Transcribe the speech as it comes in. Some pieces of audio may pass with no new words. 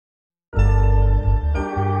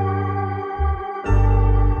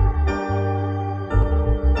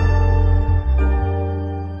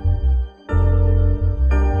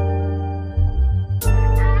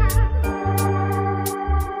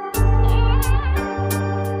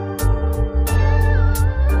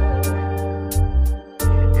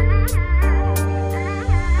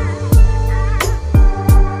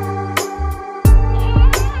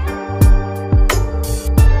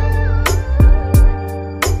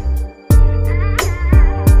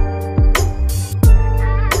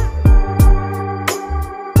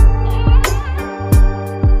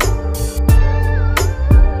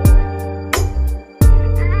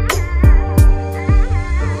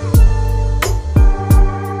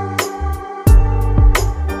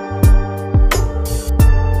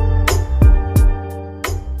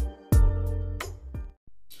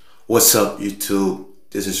What's up YouTube?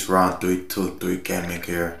 This is Ron323 Gaming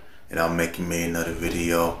here, and I'm making me another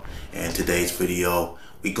video. And today's video,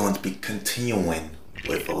 we're going to be continuing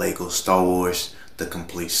with Lego Star Wars, the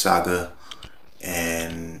complete saga.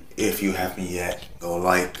 And if you haven't yet, go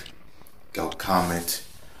like, go comment,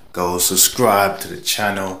 go subscribe to the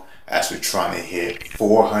channel as we're trying to hit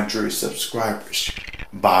 400 subscribers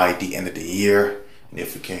by the end of the year. And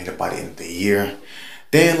if we can't hit it by the end of the year,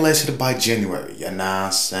 then let's hit it by January, you know what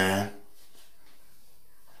I'm saying?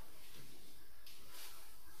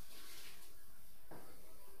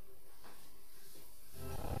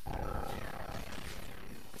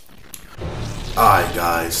 Alright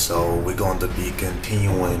guys, so we're going to be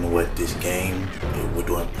continuing with this game. We're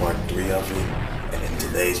doing part 3 of it. And in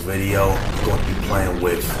today's video, we're going to be playing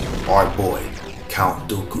with our boy, Count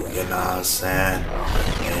Dooku, you know what I'm saying?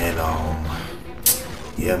 And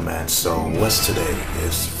yeah man, so what's today?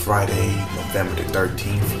 It's Friday, November the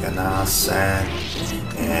 13th, you know what I'm saying?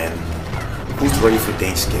 And who's ready for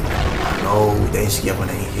Thanksgiving? I know Thanksgiving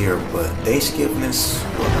ain't here, but Thanksgiving is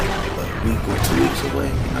what, like a week or 2 weeks away,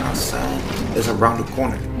 you know what I'm saying? It's around the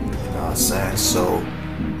corner, you know what I'm saying? So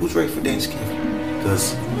who's ready for Thanksgiving?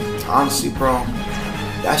 Because honestly bro,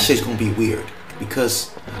 that shit's gonna be weird.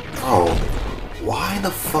 Because bro, why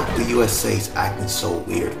the fuck the USA is acting so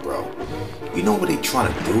weird, bro? You know what they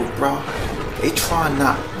trying to do, bro? They trying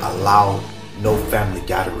not allow no family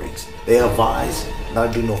gatherings. They advise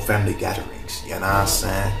not to do no family gatherings, you know what I'm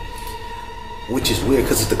saying? Which is weird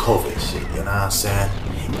because it's the COVID shit, you know what I'm saying?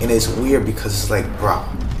 And it's weird because it's like, bro,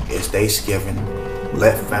 it's Thanksgiving.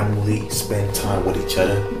 Let family spend time with each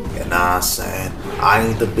other, you know what I'm saying? I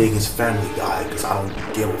ain't the biggest family guy because I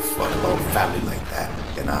don't give a fuck about family like that,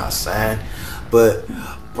 you know what I'm saying? But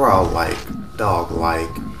bro, like, dog, like,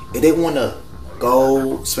 if they wanna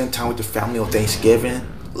go spend time with your family on Thanksgiving,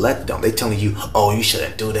 let them. They telling you, oh, you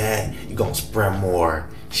shouldn't do that. You gonna spread more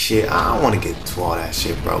shit. I don't wanna get into all that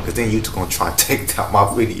shit, bro, because then YouTube gonna try and take down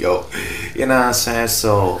my video. You know what I'm saying?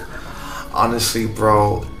 So honestly,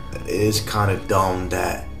 bro, it's kind of dumb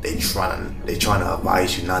that they trying to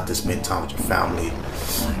advise you not to spend time with your family.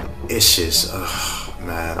 It's just,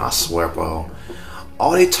 man, I swear, bro.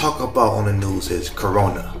 All they talk about on the news is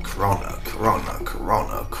Corona.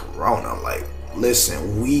 Like,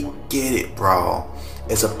 listen, we get it, bro.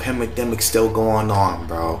 It's a pandemic still going on,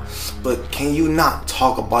 bro. But can you not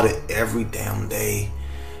talk about it every damn day?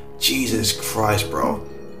 Jesus Christ, bro.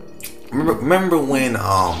 Remember when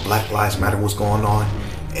Black Lives Matter was going on?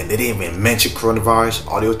 And they didn't even mention coronavirus.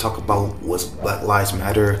 All they would talk about was Black Lives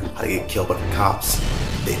Matter, how they get killed by the cops.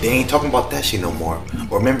 They ain't talking about that shit no more.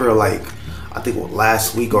 Or remember, like, I think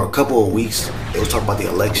last week or a couple of weeks, they was talking about the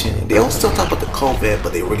election. They don't still talk about the COVID,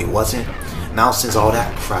 but they really wasn't. Now since all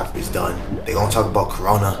that crap is done, they gonna talk about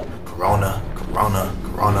Corona.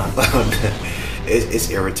 It's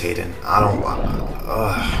irritating. I don't,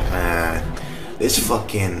 man. This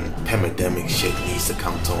fucking pandemic shit needs to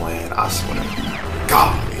come to an end. I swear to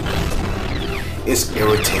God, it's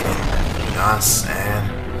irritating. You know what I'm saying?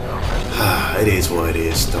 It is what it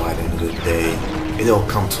is, though. At the end of the day, it'll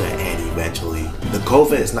come to an end eventually. The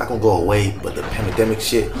COVID is not gonna go away, but the pandemic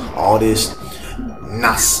shit, all this,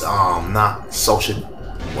 not social,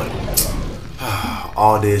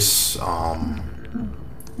 all this,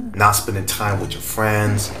 not spending time with your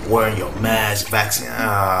friends, wearing your mask, vaccine,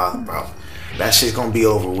 bro, that shit's gonna be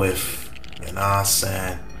over with. You know what I'm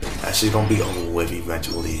saying? That shit's gonna be over with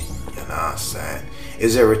eventually. You know what I'm saying?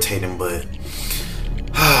 It's irritating, but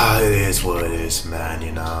it is what it is, man.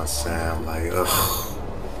 You know what I'm saying? Like, ugh.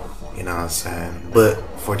 You know what I'm saying? But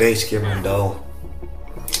for Thanksgiving, though,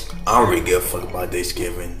 I don't really give a fuck about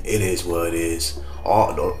Thanksgiving. It is what it is.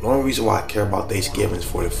 The only reason why I care about Thanksgiving is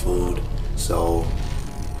for the food. So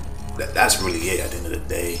that's really it at the end of the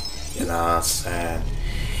day. You know what I'm saying?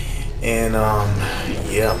 And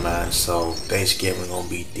yeah, man. So Thanksgiving gonna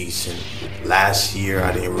be decent. Last year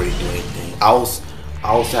I didn't really do anything. I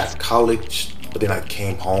was at college, but then I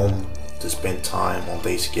came home to spend time on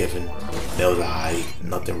Thanksgiving. That was alright,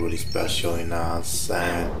 nothing really special, you know what I'm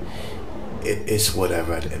saying? It's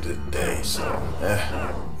whatever at the end of the day, so,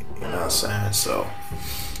 you know what I'm saying? So,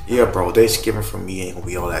 yeah, bro, Thanksgiving for me ain't gonna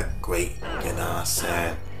be all that great, you know what I'm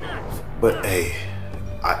saying? But, hey,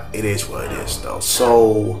 it is what it is, though.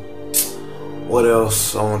 So, what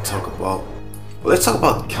else I want to talk about? Well, let's talk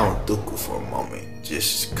about Count Dooku for a moment,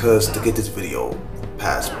 just cause to get this video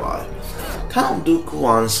passed by. Count Dooku,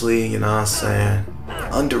 honestly, you know what I'm saying?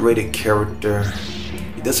 Underrated character.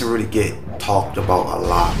 He doesn't really get talked about a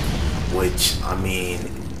lot, which, I mean,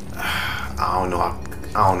 I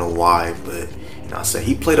don't know why, but you know what I'm saying?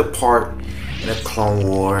 He played a part in the Clone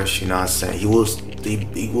Wars, you know what I'm saying? He was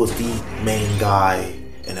he was the main guy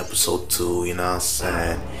in episode 2, you know what I'm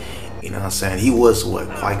saying? You know what I'm saying? He was what,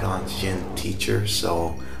 Qui-Gon's Jinn teacher,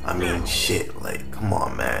 so I mean shit, like come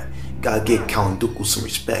on man. You gotta give Count Dooku some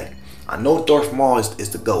respect. I know Darth Maul is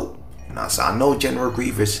the GOAT. You know what I'm saying? I know General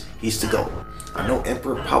Grievous, he's the GOAT. I know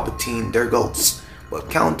Emperor Palpatine, they're GOATs. But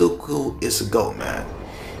Count Dooku is a GOAT, man.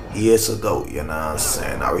 He is a GOAT, you know what I'm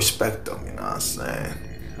saying? I respect him, you know what I'm saying?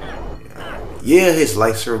 Yeah, his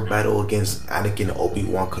lightsaber battle against Anakin and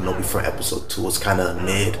Obi-Wan Kenobi from episode 2 was kind of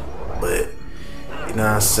mid, but you know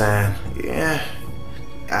what I'm saying? Yeah,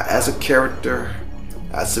 as a character,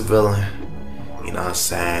 as a villain, you know what I'm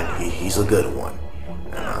saying? He's a good one.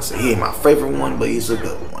 You know what I'm saying? He ain't my favorite one, but he's a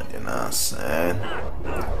good one, you know what I'm saying?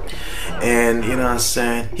 And you know what I'm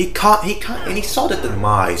saying? He saw the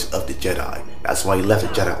demise of the Jedi. That's why he left the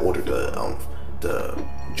Jedi Order to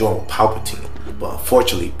join Palpatine. But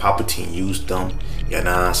unfortunately, Palpatine used them. You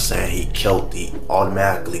know what I'm saying? He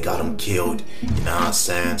automatically got him killed. You know what I'm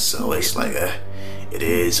saying? So it's like, it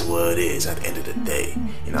is what it is at the end of the day.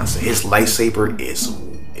 You know what I'm saying? His lightsaber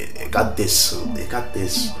it got this.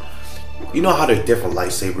 You know how there's different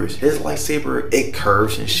lightsabers? His lightsaber, it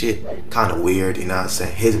curves and shit. Kind of weird, you know what I'm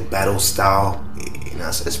saying? His battle style, you know what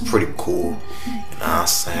I'm saying? It's pretty cool. You know what I'm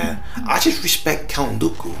saying? I just respect Count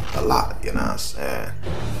Dooku a lot, you know what I'm saying?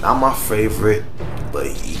 Not my favorite, but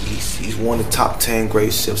he's one of the top 10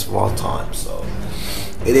 great Siths of all time. So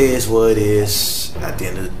it is what it is at the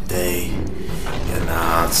end of the day. You know what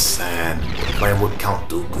I'm saying? We're playing with Count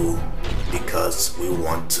Dooku because we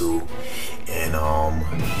want to. And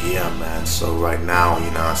yeah man, so right now, you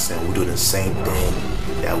know what I'm saying, we're doing the same thing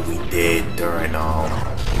that we did during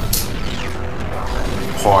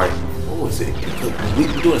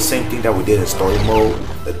we're doing the same thing that we did in story mode.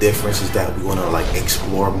 The difference is that we want to like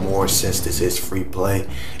explore more since this is free play.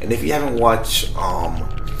 And if you haven't watched part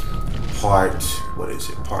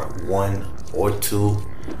 1 or 2,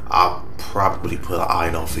 I'll probably put an eye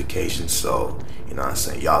notification, so you know what I'm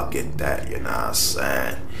saying, y'all get that, you know what I'm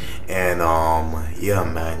saying. And yeah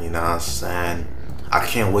man, you know what I'm saying, I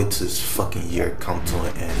can't wait till this fucking year come to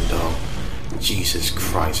an end. Jesus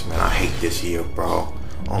Christ man, I hate this year, bro.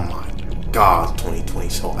 Oh my god, 2020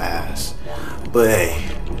 so ass. But hey,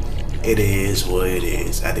 it is what it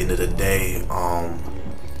is at the end of the day. You know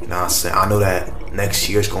what I'm saying, I know that next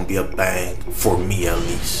year is gonna be a bang, for me at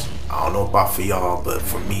least. I don't know about for y'all, but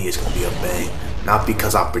for me it's gonna be a bang. Not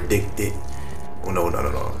because I predicted. No.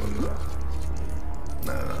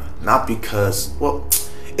 Not because, well,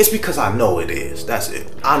 it's because I know it is. That's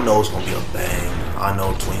it. I know it's gonna be a bang. I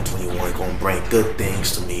know 2021 gonna bring good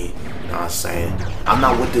things to me. You know what I'm saying? I'm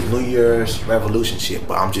not with the New Year's Revolution shit,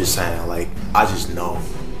 but I'm just saying, like, I just know.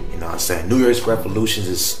 You know what I'm saying? New Year's Revolutions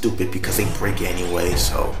is stupid because they break it anyway,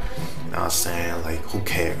 so, you know what I'm saying? Like, who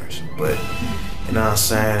cares? But, you know what I'm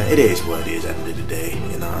saying? It is what it is at the end of the day.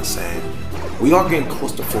 You know what I'm saying? We are getting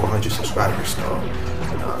close to 400 subscribers though.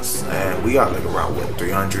 You know what I'm saying? We are like around what,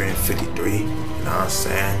 353. You know what I'm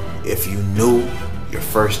saying? If you new, your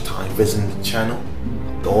first time visiting the channel,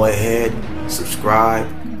 go ahead, subscribe.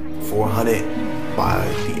 400 by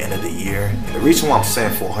the end of the year. And the reason why I'm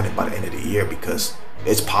saying 400 by the end of the year, because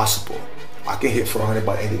it's possible. I can hit 400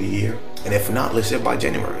 by the end of the year. And if not, let's hit by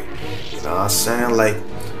January. You know what I'm saying? Like,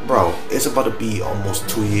 bro, it's about to be almost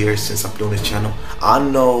 2 years since I'm doing this channel. I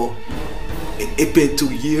know it been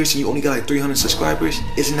 2 years and you only got like 300 subscribers.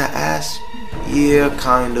 Isn't that ass? Yeah,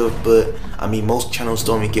 kind of, but I mean, most channels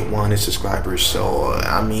don't even get 100 subscribers. So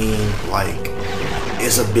I mean, like,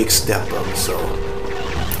 it's a big step up. So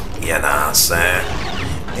you know what I'm saying?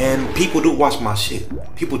 And people do watch my shit.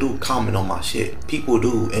 People do comment on my shit. People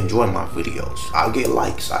do enjoy my videos. I get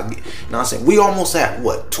likes. You know what I'm saying? We almost at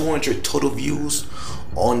what, 200 total views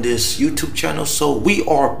on this YouTube channel. So we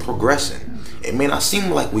are progressing. It may not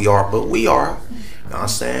seem like we are, but we are. You know what I'm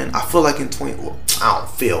saying? I feel like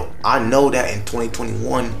I know that in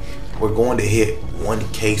 2021 we're going to hit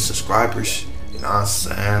 1K subscribers. You know what I'm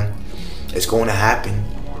saying? It's going to happen.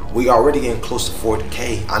 We already getting close to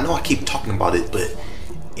 40K. I know I keep talking about it, but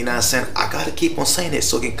you know what I'm saying, I gotta keep on saying it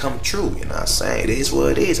so it can come true. You know what I'm saying? It is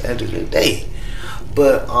what it is at the end of the day.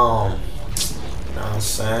 But you know what I'm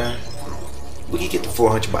saying, we can get to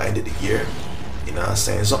 400 by the end of the year. You know what I'm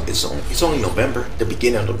saying? It's only November, the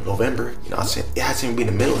beginning of November. You know what I'm saying? It hasn't even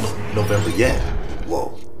been the middle of November yet.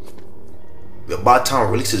 Whoa. By the time I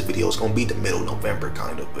release this video, it's gonna be the middle of November,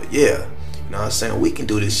 kind of. But yeah, you know what I'm saying? We can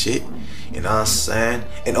do this shit. You know what I'm saying?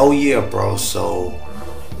 And oh yeah, bro, so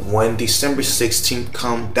when December 16th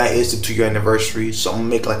come, that is the 2-year anniversary. So I'm gonna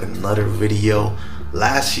make like another video.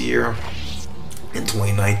 Last year in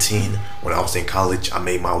 2019, when I was in college, I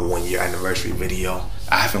made my 1-year anniversary video.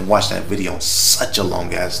 I haven't watched that video in such a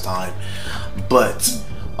long ass time. But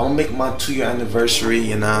I'm gonna make my 2-year anniversary,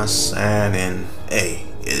 you know what I'm saying? And hey,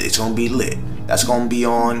 it's gonna be lit. That's gonna be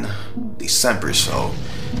on December. So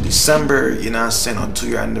December, you know what I'm saying, on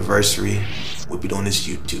 2-year anniversary, we'll be doing this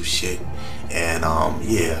YouTube shit. And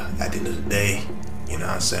yeah, at the end of the day, you know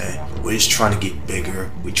what I'm saying, we're just trying to get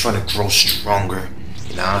bigger. We're trying to grow stronger.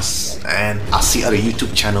 You know what I'm saying? I see other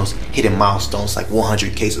YouTube channels hitting milestones like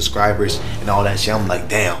 100K subscribers and all that shit. I'm like,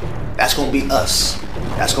 damn, that's gonna be us.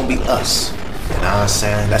 That's gonna be us. You know what I'm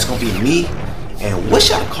saying? That's gonna be me. And what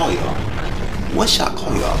should I call y'all? What should I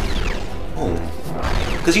call y'all?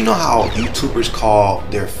 Cause you know how YouTubers call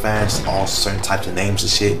their fans all certain types of names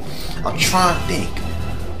and shit. I'm trying to think.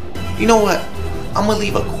 You know what? I'm gonna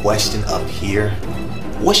leave a question up here.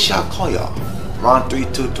 What should I call y'all? Ron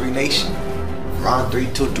 323 Nation? Ron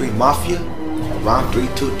 323 Mafia? Ron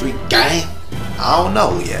 323 Gang? I don't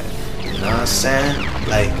know yet. You know what I'm saying?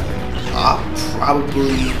 Like, I'll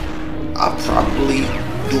probably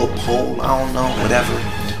do a poll, I don't know, whatever.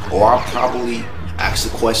 Or I'll probably ask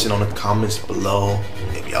the question on the comments below.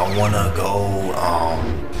 If y'all wanna go,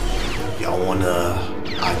 y'all wanna,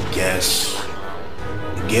 I guess,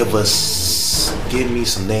 give me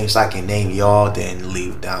some names I can name y'all, then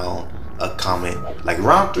leave down a comment. Like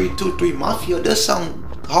Round 323 Mafia does sound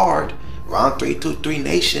hard. Round 323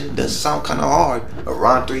 Nation does sound kinda hard. But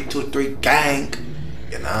Round 323 Gang,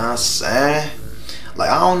 you know what I'm saying? Like,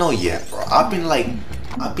 I don't know yet, bro. I've been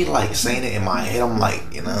like saying it in my head. I'm like,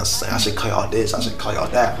 you know what I'm saying, I should call y'all this, I should call y'all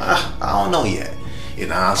that. I don't know yet. You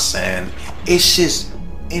know what I'm saying? It's just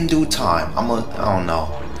in due time. I don't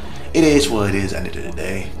know. It is what it is at the end of the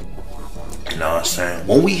day. You know what I'm saying?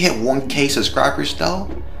 When we hit 1K subscribers though,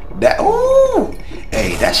 that, ooh,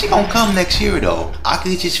 hey, that shit gonna come next year though. I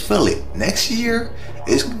could just feel it. Next year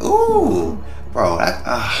is, ooh, bro, that,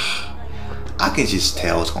 I can just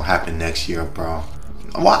tell it's gonna happen next year, bro.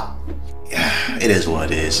 What? Yeah, it is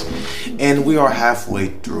what it is. And we are halfway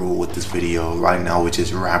through with this video. Right now we're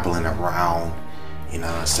just rambling around, you know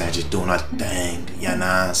what I'm saying, just doing our thing, you know what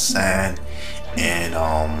I'm saying? And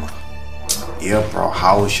yeah, bro,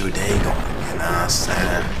 how is your day going? You know what I'm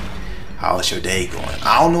saying? How is your day going?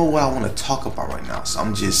 I don't know what I want to talk about right now, so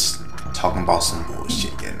I'm just talking about some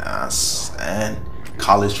bullshit, you know what I'm saying?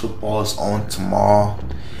 College football is on tomorrow.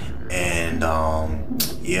 And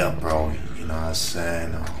yeah, bro, you know what I'm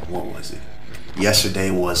saying? What was it?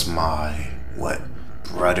 Yesterday was my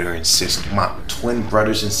brother and sister, my twin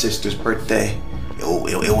brothers and sisters' birthday.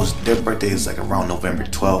 It was their birthday is like around November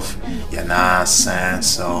 12th. You know what I'm saying?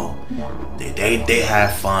 So they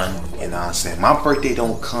had fun. You know what I'm saying? My birthday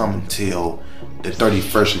don't come until the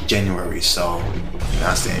 31st of January. So you know what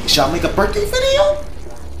I'm saying? Should I make a birthday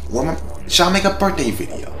video? Should I make a birthday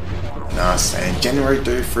video? You know what I'm saying? January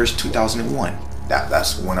 31st, 2001.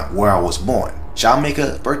 That's where I was born. Should I make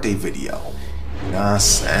a birthday video? You know what I'm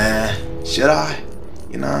saying? Should I?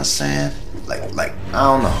 You know what I'm saying? Like I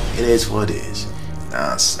don't know. It is what it is. You know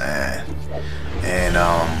what I'm saying? And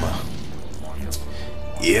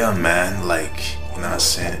yeah, man. Like, you know what I'm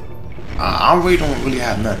saying? I really don't really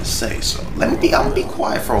have nothing to say. So I'm gonna be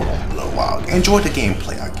quiet for a little while. Enjoy the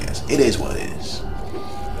gameplay, I guess. It is what it is.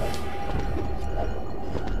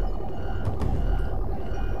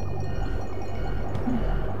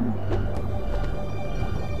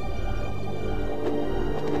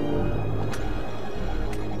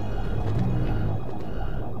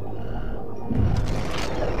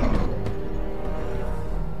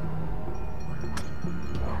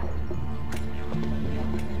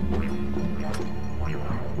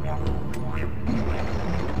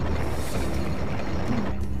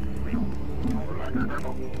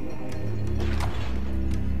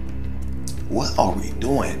 What are we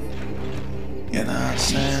doing? You know what I'm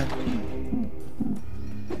saying?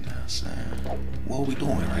 You know what I'm saying? What are we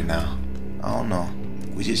doing right now? I don't know.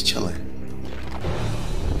 We just chilling.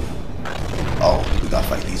 Oh, we gotta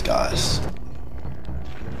fight these guys.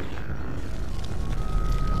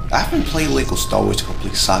 I haven't played Lego Star Wars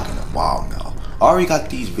Complete Saga in a while now. I already got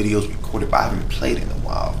these videos recorded, but I haven't played in a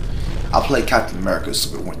while. I played Captain America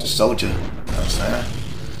Civil Winter Soldier. You know what I'm saying?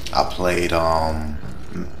 I played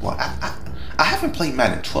well, I haven't played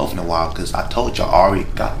Madden 12 in a while because I told y'all I already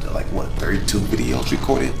got the, like, what, 32 videos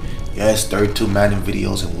recorded? Yes, 32 Madden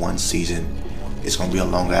videos in one season. It's gonna be a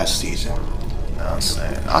long ass season. You know what I'm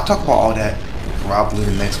saying? I'll talk about all that probably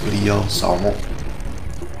in the next video, so I won't.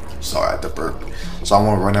 Sorry, I had to burp. So I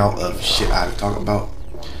won't run out of shit I had to talk about.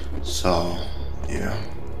 So, yeah.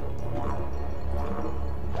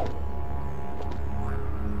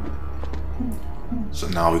 So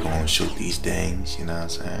now we're gonna shoot these things, you know what I'm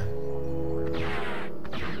saying?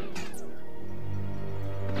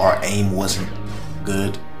 our aim wasn't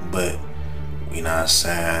good, but you know what I'm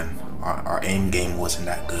saying, our aim game wasn't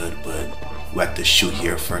that good, but we had to shoot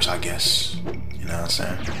here first, I guess. You know what I'm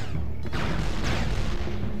saying?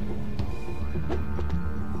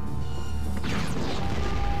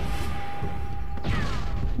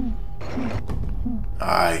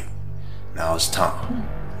 Alright, now it's time.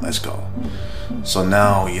 Let's go. So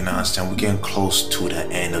now, you know what I'm saying, we're getting close to the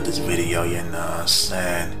end of this video, you know what I'm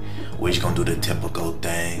saying? We're just gonna do the typical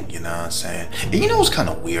thing, you know what I'm saying? And you know what's kind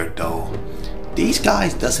of weird though? These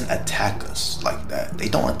guys doesn't attack us like that. They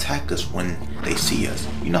don't attack us when they see us.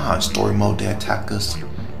 You know how in story mode they attack us? You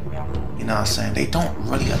know what I'm saying? They don't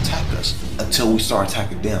really attack us until we start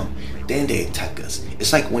attacking them. Then they attack us.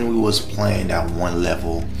 It's like when we was playing that one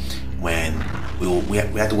level when we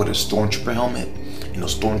had to wear the stormtrooper helmet, and the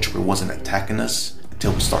stormtrooper wasn't attacking us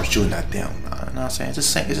until we start shooting at them. You know what I'm saying?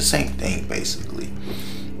 It's the same thing basically.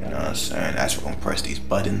 You know what I'm saying? As we're gonna press these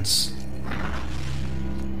buttons.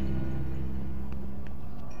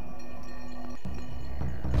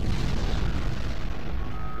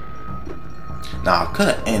 Now I could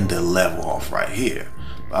have ended the level off right here,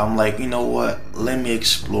 but I'm like, you know what? Let me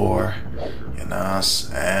explore. You know what I'm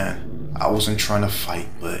saying? I wasn't trying to fight,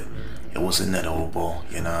 but it was inevitable.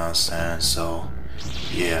 You know what I'm saying? So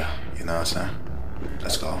yeah, you know what I'm saying?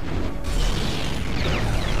 Let's go.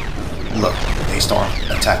 Look, they start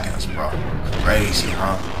attacking us, bro. Crazy,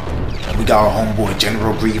 huh? And we got our homeboy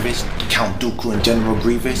General Grievous, Count Dooku and General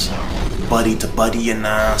Grievous, buddy to buddy, you know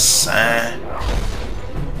what I'm saying?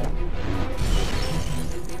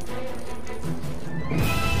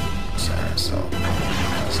 So,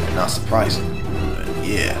 not surprising, but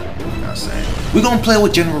yeah, you know what I'm saying? We're gonna play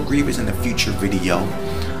with General Grievous in the future video,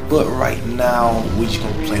 but right now we're just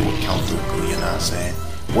gonna play with Count Dooku, you know what I'm saying?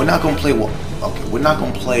 We're not gonna play we're not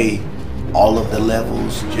gonna play all of the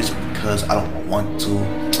levels just because I don't want to.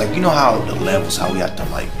 Like, you know how the levels, how we have to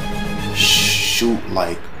like shoot,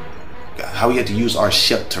 like how we have to use our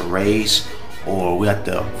ship to race, or we have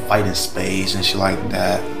to fight in space and shit like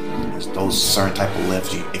that. Those certain type of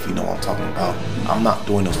levels, if you know what I'm talking about. I'm not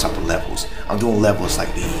doing those type of levels. I'm doing levels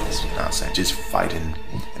like these, you know what I'm saying? Just fighting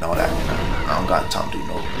and all that, you know? I don't got time to do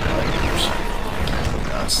no levels, you know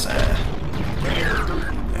what I'm saying?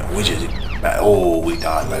 Yeah, we just, oh, we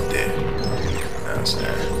died right there, you know what I'm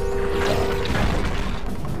saying?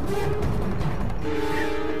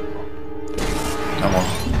 Come on.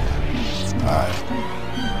 Alright.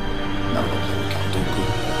 Now we're gonna play with Count Dooku.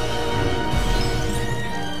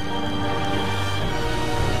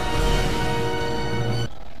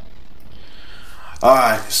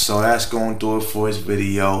 Alright, so that's going to do it for this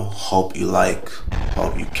video. Hope you like,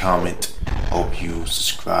 hope you comment, hope you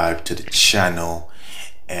subscribe to the channel.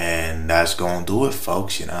 And that's going to do it,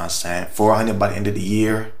 folks, you know what I'm saying? 400 by the end of the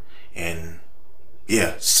year. And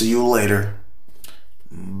yeah, see you later.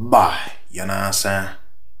 Bye, you know what I'm saying?